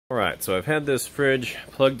Alright, so I've had this fridge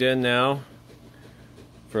plugged in now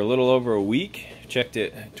for a little over a week. Checked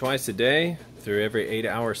it twice a day through every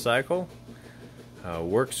 8-hour cycle.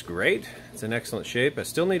 Works great. It's in excellent shape. I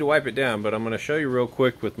still need to wipe it down, but I'm going to show you real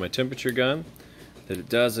quick with my temperature gun that it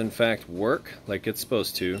does in fact work like it's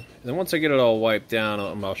supposed to. And then once I get it all wiped down,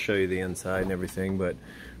 I'll show you the inside and everything. But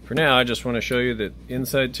for now, I just want to show you that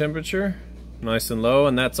inside temperature, nice and low,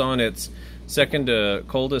 and that's on its second to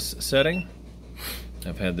coldest setting.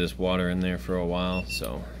 I've had this water in there for a while,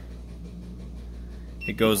 so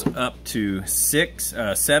it goes up to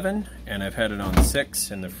 7, and I've had it on 6,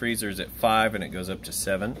 and the freezer's at 5, and it goes up to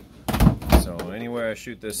 7. So anywhere I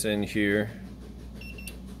shoot this in here,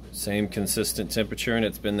 same consistent temperature, and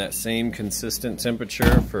it's been that same consistent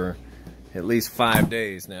temperature for at least 5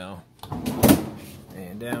 days now.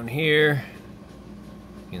 And down here,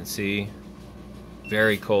 you can see,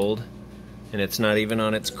 very cold. And it's not even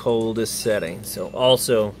on its coldest setting, so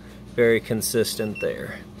also very consistent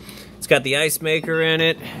there. It's got the ice maker in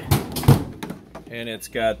it, and it's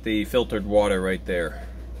got the filtered water right there.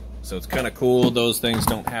 So it's kind of cool. Those things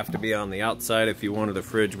don't have to be on the outside if you wanted a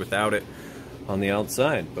fridge without it on the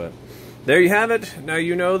outside. But there you have it. Now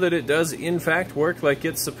you know that it does in fact work like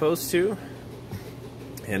it's supposed to.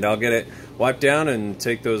 And I'll get it wiped down and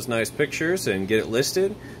take those nice pictures and get it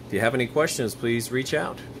listed. If you have any questions, please reach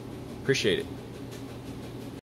out. Appreciate it.